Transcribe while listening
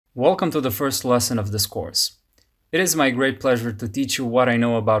Welcome to the first lesson of this course. It is my great pleasure to teach you what I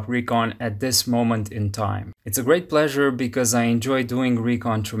know about Recon at this moment in time. It's a great pleasure because I enjoy doing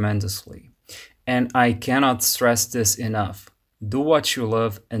Recon tremendously. And I cannot stress this enough. Do what you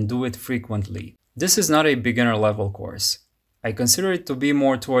love and do it frequently. This is not a beginner level course. I consider it to be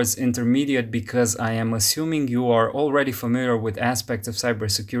more towards intermediate because I am assuming you are already familiar with aspects of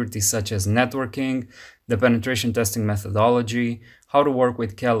cybersecurity such as networking, the penetration testing methodology, how to work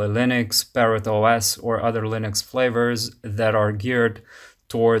with Kali Linux, Parrot OS, or other Linux flavors that are geared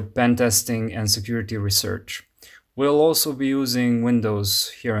toward pen testing and security research. We'll also be using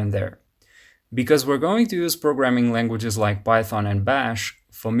Windows here and there. Because we're going to use programming languages like Python and Bash,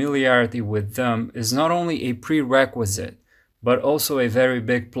 familiarity with them is not only a prerequisite, but also a very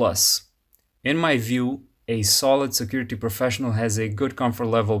big plus. In my view, a solid security professional has a good comfort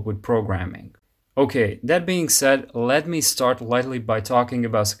level with programming. Okay, that being said, let me start lightly by talking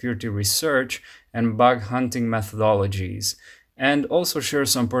about security research and bug hunting methodologies, and also share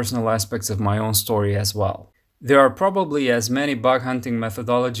some personal aspects of my own story as well. There are probably as many bug hunting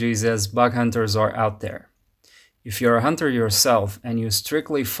methodologies as bug hunters are out there. If you're a hunter yourself and you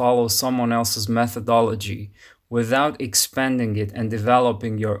strictly follow someone else's methodology without expanding it and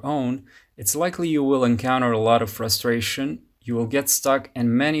developing your own, it's likely you will encounter a lot of frustration, you will get stuck,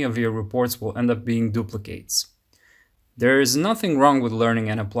 and many of your reports will end up being duplicates. There is nothing wrong with learning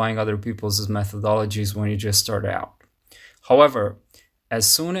and applying other people's methodologies when you just start out. However, as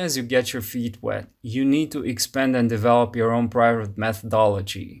soon as you get your feet wet, you need to expand and develop your own private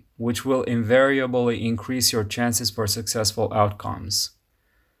methodology, which will invariably increase your chances for successful outcomes.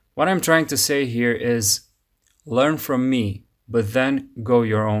 What I'm trying to say here is, learn from me, but then go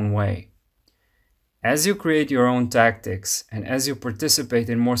your own way. As you create your own tactics and as you participate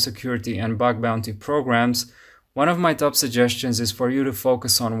in more security and bug bounty programs, one of my top suggestions is for you to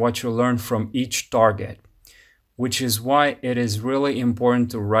focus on what you learn from each target, which is why it is really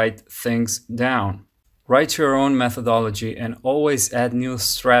important to write things down. Write your own methodology and always add new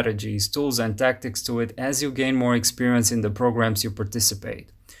strategies, tools, and tactics to it as you gain more experience in the programs you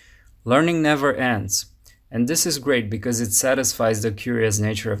participate. Learning never ends. And this is great because it satisfies the curious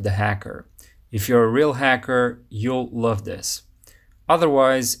nature of the hacker. If you're a real hacker, you'll love this.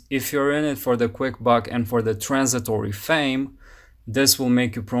 Otherwise, if you're in it for the quick buck and for the transitory fame, this will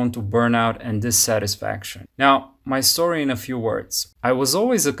make you prone to burnout and dissatisfaction. Now, my story in a few words. I was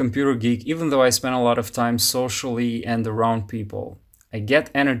always a computer geek, even though I spent a lot of time socially and around people. I get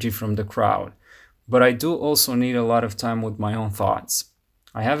energy from the crowd, but I do also need a lot of time with my own thoughts.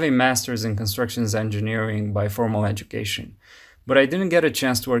 I have a master's in constructions engineering by formal education, but I didn't get a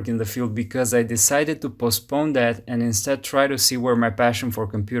chance to work in the field because I decided to postpone that and instead try to see where my passion for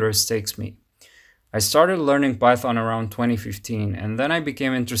computers takes me. I started learning Python around 2015, and then I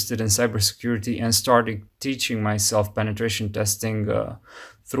became interested in cybersecurity and started teaching myself penetration testing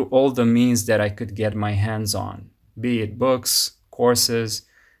through all the means that I could get my hands on, be it books, courses,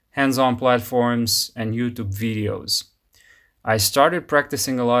 hands-on platforms, and YouTube videos. I started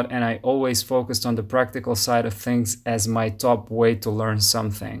practicing a lot, and I always focused on the practical side of things as my top way to learn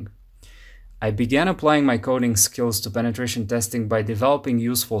something. I began applying my coding skills to penetration testing by developing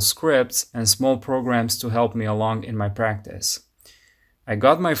useful scripts and small programs to help me along in my practice. I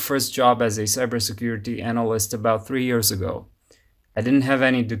got my first job as a cybersecurity analyst about 3 years ago. I didn't have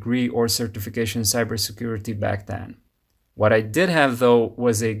any degree or certification in cybersecurity back then. What I did have, though,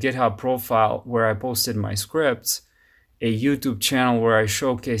 was a GitHub profile where I posted my scripts, a YouTube channel where I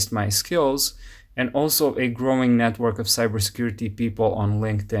showcased my skills, and also a growing network of cybersecurity people on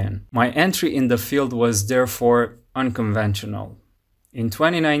LinkedIn. My entry in the field was therefore unconventional. In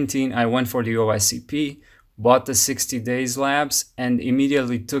 2019, I went for the OSCP, bought the 60 days labs, and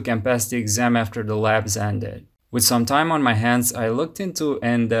immediately took and passed the exam after the labs ended. With some time on my hands, I looked into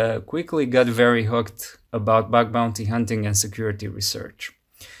and quickly got very hooked about bug bounty hunting and security research.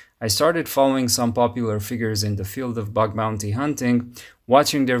 I started following some popular figures in the field of bug bounty hunting,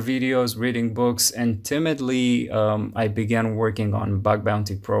 watching their videos, reading books, and timidly I began working on bug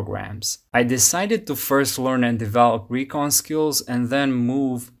bounty programs. I decided to first learn and develop recon skills and then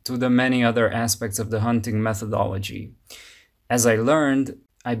move to the many other aspects of the hunting methodology. As I learned,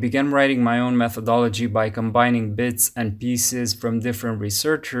 I began writing my own methodology by combining bits and pieces from different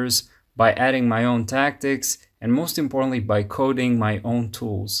researchers, by adding my own tactics, and most importantly by coding my own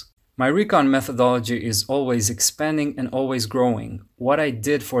tools. My Recon methodology is always expanding and always growing. What I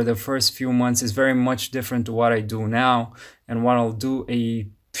did for the first few months is very much different to what I do now and what I'll do a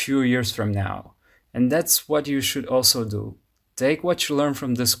few years from now. And that's what you should also do. Take what you learn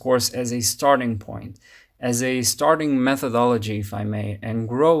from this course as a starting point as a starting methodology, if I may, and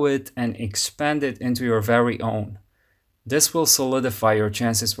grow it and expand it into your very own. This will solidify your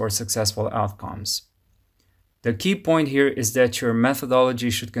chances for successful outcomes. The key point here is that your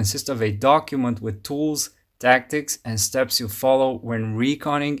methodology should consist of a document with tools, tactics, and steps you follow when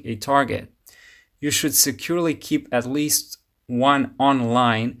reconning a target. You should securely keep at least one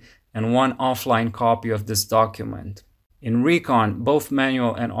online and one offline copy of this document. In Recon, both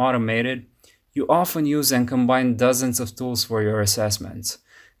manual and automated, you often use and combine dozens of tools for your assessments.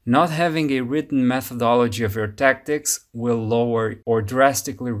 Not having a written methodology of your tactics will lower or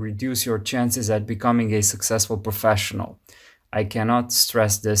drastically reduce your chances at becoming a successful professional. I cannot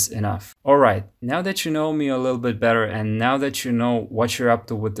stress this enough. Alright, now that you know me a little bit better and now that you know what you're up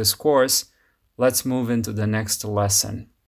to with this course, let's move into the next lesson.